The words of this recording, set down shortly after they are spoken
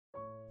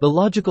The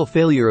logical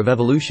failure of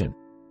evolution.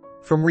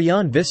 From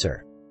Riaan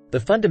Visser. The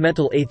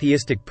fundamental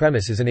atheistic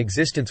premise is an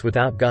existence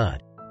without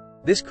God.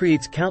 This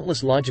creates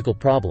countless logical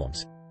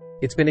problems.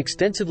 It's been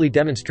extensively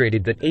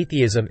demonstrated that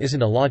atheism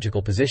isn't a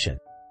logical position.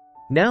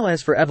 Now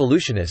as for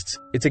evolutionists,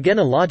 it's again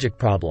a logic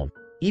problem,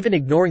 even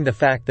ignoring the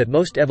fact that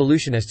most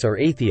evolutionists are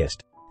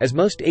atheist, as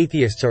most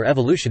atheists are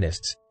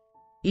evolutionists.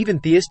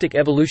 Even theistic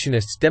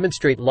evolutionists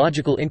demonstrate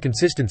logical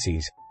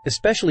inconsistencies,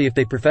 especially if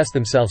they profess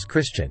themselves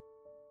Christian.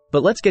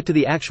 But let's get to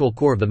the actual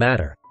core of the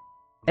matter.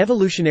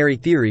 Evolutionary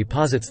theory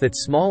posits that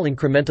small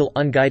incremental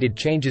unguided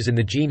changes in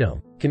the genome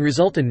can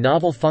result in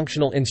novel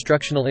functional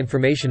instructional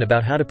information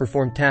about how to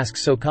perform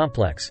tasks so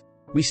complex,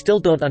 we still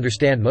don't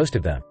understand most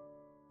of them.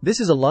 This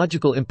is a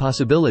logical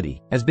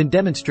impossibility, has been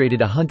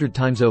demonstrated 100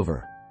 times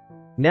over.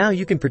 Now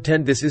you can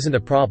pretend this isn't a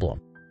problem,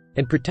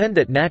 and pretend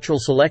that natural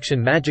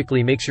selection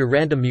magically makes your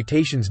random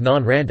mutations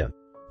non-random,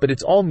 but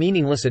it's all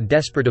meaningless and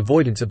desperate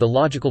avoidance of the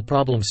logical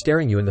problem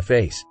staring you in the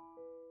face.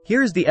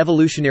 Here is the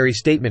evolutionary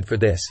statement for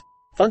this.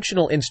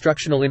 Functional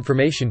instructional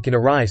information can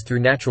arise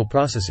through natural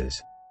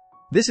processes.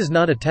 This is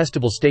not a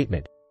testable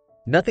statement.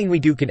 Nothing we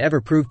do can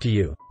ever prove to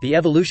you, the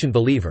evolution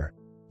believer,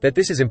 that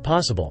this is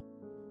impossible.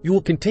 You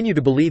will continue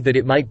to believe that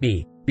it might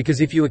be,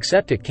 because if you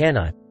accept it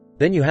cannot,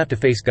 then you have to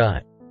face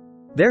God.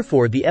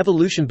 Therefore, the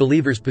evolution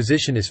believer's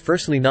position is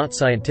firstly not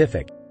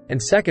scientific, and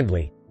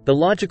secondly, the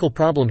logical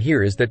problem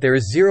here is that there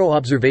is zero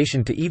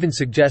observation to even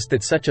suggest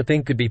that such a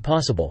thing could be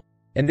possible,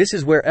 and this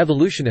is where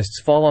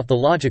evolutionists fall off the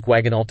logic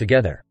wagon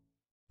altogether.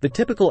 The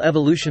typical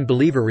evolution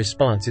believer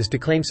response is to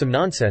claim some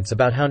nonsense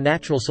about how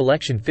natural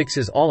selection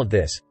fixes all of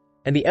this,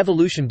 and the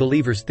evolution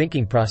believer's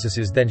thinking process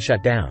is then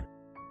shut down.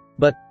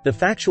 But, the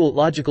factual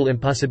logical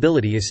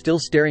impossibility is still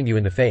staring you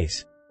in the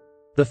face.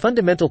 The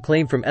fundamental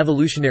claim from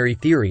evolutionary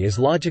theory is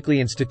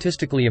logically and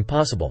statistically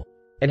impossible,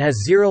 and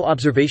has zero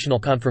observational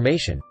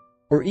confirmation,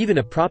 or even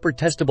a proper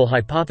testable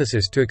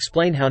hypothesis to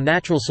explain how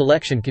natural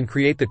selection can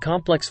create the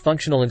complex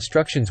functional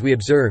instructions we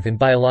observe in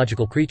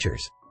biological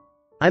creatures.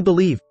 I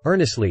believe,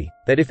 earnestly,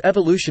 that if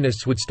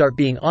evolutionists would start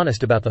being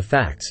honest about the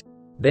facts,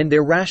 then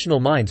their rational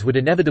minds would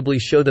inevitably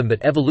show them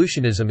that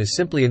evolutionism is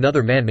simply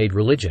another man-made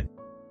religion.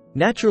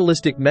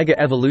 Naturalistic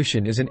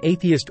mega-evolution is an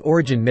atheist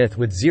origin myth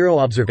with zero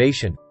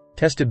observation,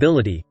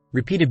 testability,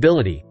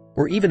 repeatability,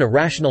 or even a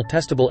rational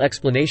testable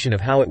explanation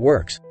of how it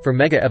works, for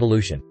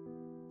mega-evolution.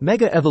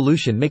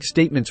 Mega-evolution makes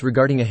statements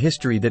regarding a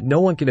history that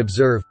no one can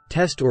observe,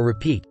 test or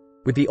repeat,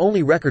 with the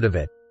only record of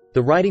it,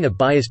 the writing of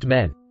biased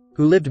men,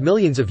 who lived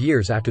millions of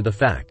years after the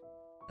fact.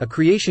 A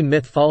creation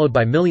myth followed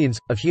by millions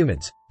of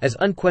humans, as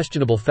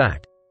unquestionable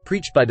fact,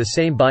 preached by the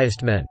same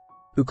biased men,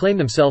 who claim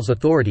themselves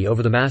authority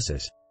over the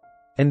masses.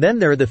 And then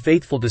there are the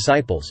faithful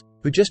disciples,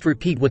 who just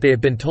repeat what they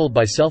have been told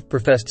by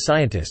self-professed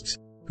scientists,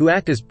 who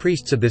act as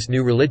priests of this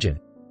new religion.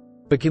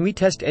 But can we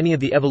test any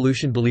of the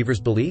evolution believers'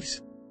 beliefs?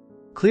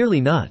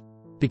 Clearly not,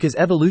 because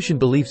evolution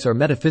beliefs are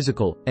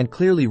metaphysical, and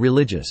clearly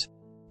religious.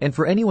 And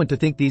for anyone to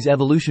think these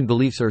evolution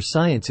beliefs are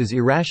science is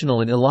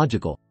irrational and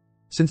illogical,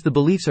 since the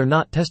beliefs are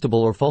not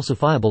testable or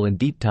falsifiable in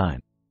deep time.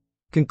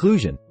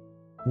 Conclusion.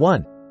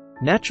 1.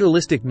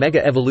 Naturalistic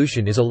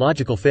mega-evolution is a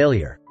logical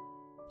failure.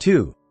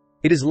 2.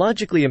 It is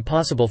logically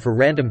impossible for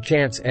random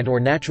chance and/or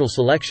natural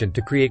selection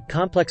to create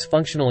complex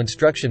functional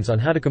instructions on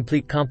how to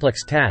complete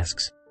complex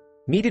tasks,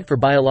 needed for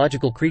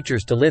biological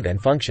creatures to live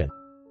and function.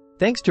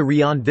 Thanks to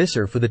Riaan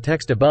Visser for the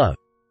text above,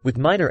 with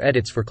minor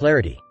edits for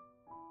clarity.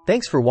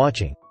 Thanks for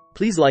watching.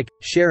 Please like,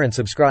 share and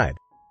subscribe.